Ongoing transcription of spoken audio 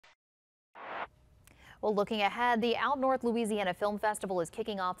Well, looking ahead, the Out North Louisiana Film Festival is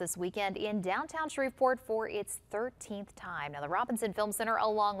kicking off this weekend in downtown Shreveport for its 13th time. Now, the Robinson Film Center,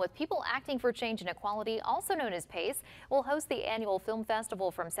 along with People Acting for Change and Equality, also known as PACE, will host the annual film festival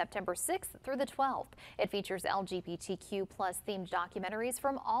from September 6th through the 12th. It features LGBTQ+ themed documentaries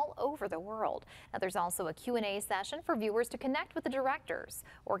from all over the world. Now, there's also a Q&A session for viewers to connect with the directors.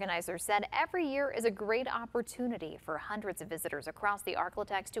 Organizers said every year is a great opportunity for hundreds of visitors across the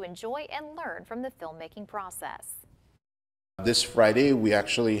Arklatex to enjoy and learn from the filmmaking process. This Friday, we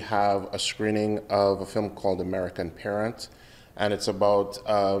actually have a screening of a film called American Parent, and it's about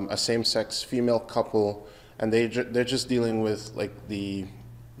a same-sex female couple, and they're just dealing with like the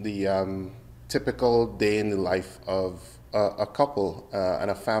typical day in the life of a couple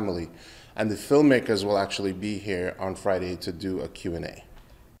and a family. And the filmmakers will actually be here on Friday to do a Q&A.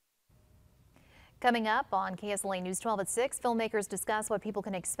 Coming up on KSLA News 12 at 6, filmmakers discuss what people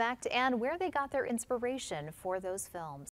can expect and where they got their inspiration for those films.